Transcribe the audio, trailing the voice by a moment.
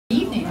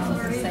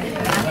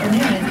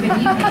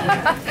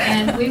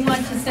And we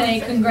want to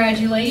say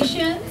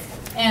congratulations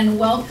and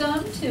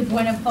welcome to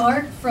Buena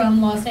Park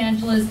from Los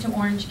Angeles to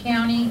Orange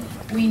County.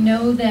 We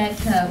know that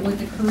what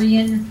the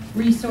Korean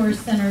Resource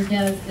Center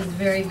does is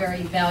very,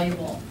 very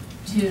valuable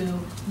to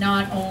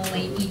not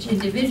only each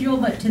individual,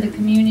 but to the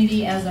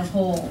community as a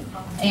whole.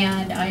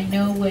 And I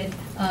know with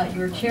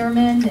your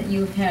chairman that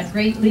you've had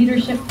great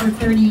leadership for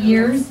 30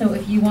 years, so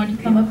if you want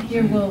to come up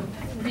here, we'll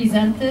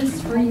present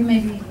this for you,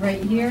 maybe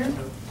right here.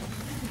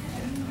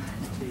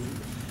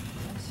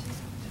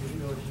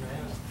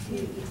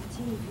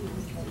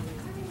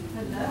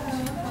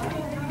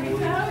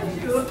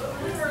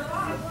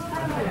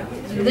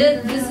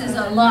 This is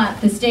a lot.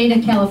 The state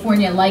of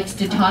California likes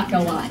to talk a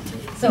lot,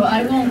 so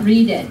I won't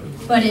read it.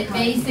 But it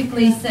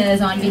basically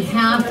says, on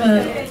behalf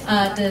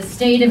of the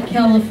state of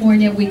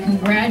California, we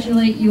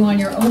congratulate you on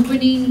your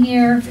opening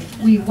here.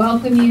 We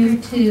welcome you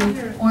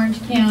to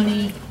Orange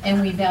County,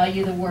 and we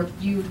value the work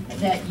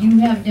that you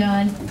have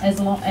done, as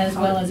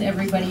well as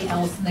everybody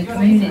else in the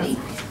community.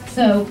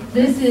 So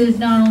this is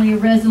not only a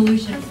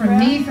resolution from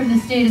me from the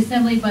State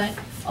Assembly, but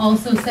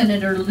also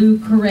Senator Lou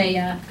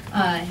Correa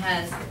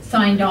has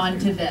signed on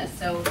to this.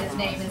 So his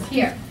name is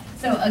here.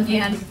 So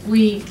again,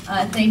 we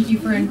thank you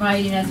for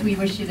inviting us. We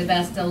wish you the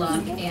best of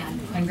luck and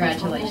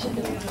congratulations.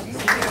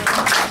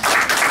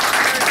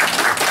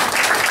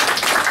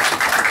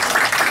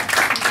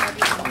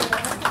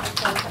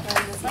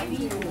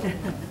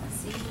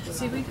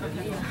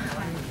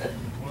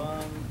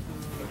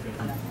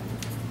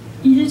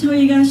 이제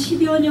저희가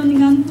 10여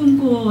년간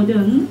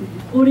꿈꿔오던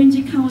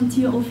오렌지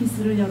카운티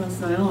오피스를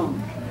열었어요.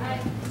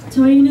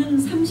 저희는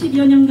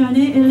 30여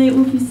년간의 LA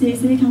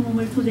오피스에서의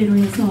경험을 토대로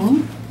해서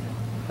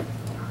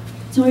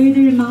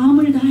저희들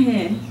마음을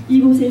다해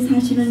이곳에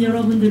사시는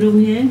여러분들을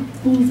위해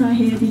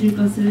봉사해 드릴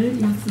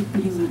것을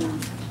약속드립니다.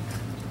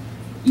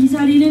 이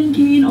자리는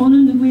개인 어느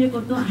누구의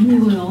것도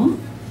아니고요.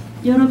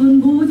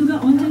 여러분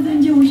모두가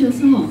언제든지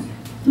오셔서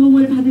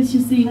도움을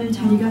받으실 수 있는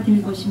자리가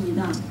될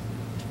것입니다.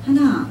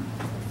 하나,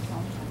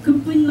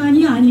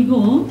 그뿐만이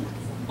아니고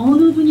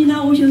어느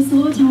분이나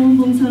오셔서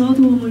자원봉사로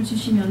도움을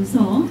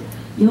주시면서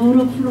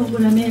여러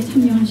프로그램에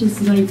참여하실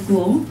수가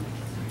있고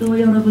또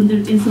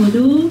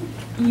여러분들께서도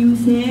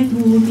이웃에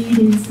도움이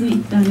될 수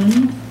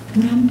있다는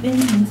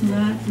보람된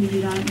장소가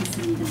되리라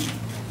믿습니다.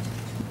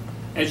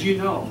 As you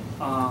know,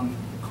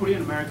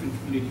 Korean American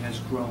community has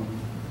grown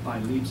by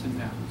leaps and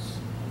bounds.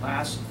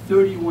 Last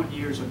 31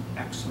 years of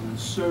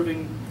excellence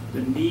serving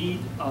the need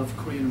of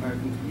Korean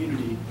American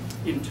community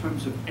in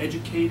terms of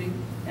educating,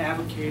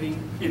 advocating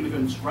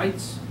immigrants'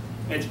 rights,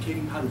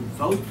 educating how to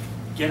vote,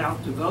 get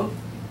out to vote,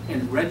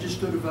 and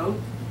register to vote.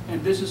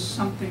 And this is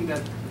something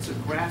that it's a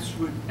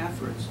grassroots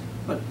effort,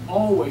 but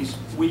always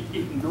we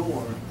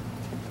ignore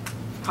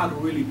how to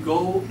really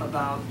go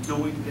about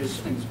doing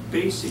this and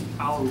basic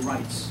our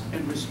rights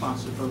and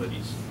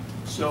responsibilities.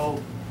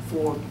 So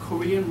for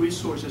Korean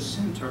Resources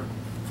Center,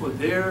 for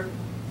their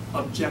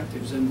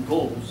objectives and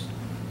goals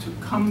to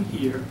come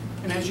here,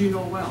 and as you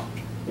know well,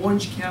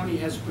 Orange County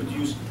has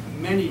produced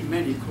many,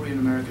 many Korean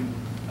American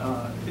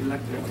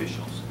elected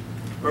officials.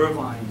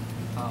 Irvine,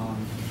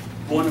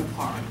 Buena,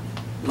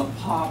 La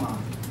Palma,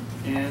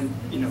 and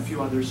in a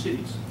few other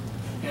cities.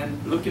 And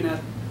looking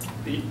at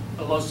the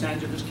Los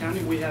Angeles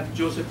County, we have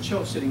Joseph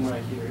Cho sitting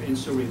right here in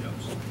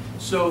Cerritos.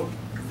 So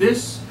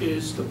this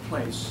is the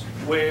place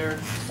where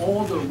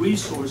all the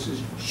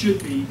resources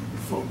should be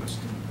focused.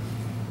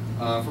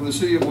 From the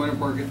City of Buena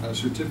Park, a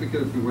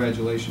certificate of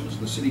congratulations.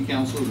 The City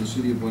Council of the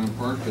City of Buena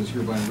Park has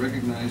hereby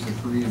recognized the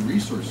Korean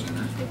Resource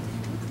Center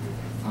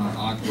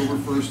October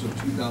 1st of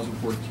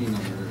 2014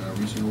 on their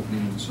recent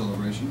opening and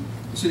celebration.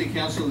 The City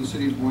Council of the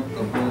City of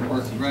Buena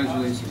Park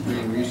congratulates the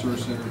Korean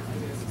Resource Center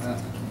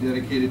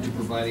dedicated to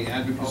providing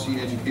advocacy,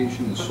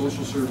 education, and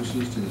social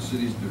services to the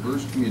city's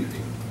diverse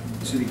community.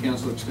 The City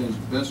Council extends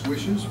best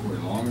wishes for a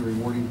long and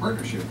rewarding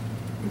partnership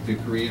with the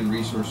Korean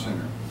Resource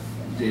Center.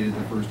 Dated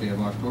the first day of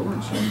October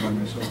and signed by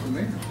myself, the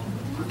mayor.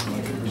 I'd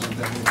like to present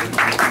that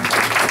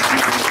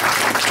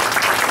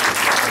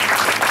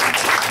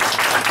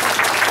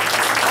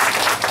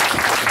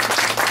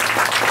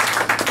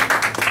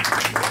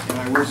and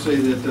I will say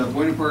that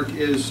Buena Park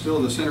is still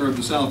the center of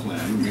the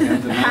Southland. We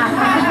have the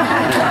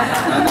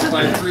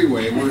 95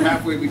 freeway. We're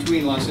halfway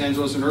between Los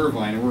Angeles and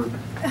Irvine, and we're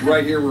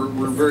right here.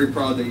 We're very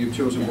proud that you've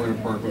chosen Buena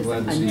Park. We're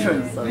glad to see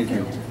you. Thank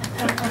you.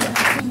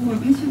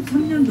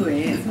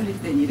 1983년도에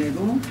설립된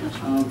이래로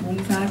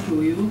봉사,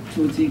 교육,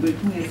 조직을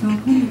통해서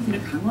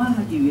커뮤니티를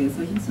강화하기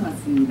위해서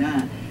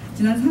힘써왔습니다.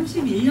 지난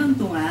 31년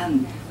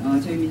동안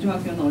저희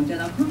민족학교는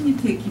언제나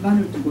커뮤니티에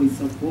기반을 두고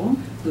있었고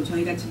또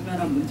저희가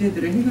직면한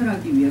문제들을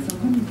해결하기 위해서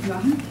커뮤니티와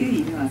함께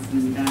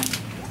일해왔습니다.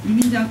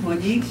 이민자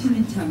권익,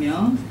 시민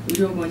참여,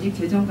 의료 권익,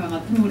 재정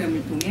강화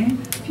프로그램을 통해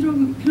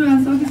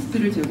필요한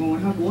서비스들을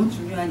제공을 하고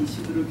중요한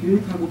이슈들을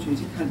교육하고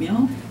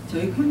조직하며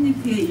저희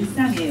커뮤니티의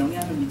일상에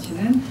영향을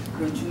미치는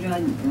그런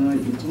중요한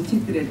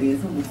정책들에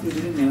대해서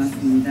목소리를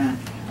내왔습니다.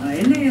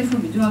 LA에서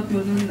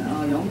민족학교는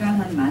연간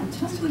한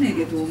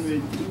 11,000분에게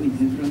도움을 드리고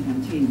있는 그런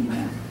단체입니다.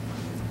 1,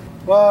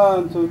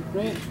 2,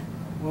 3,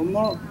 one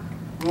more.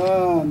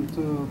 1,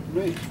 2,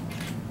 3.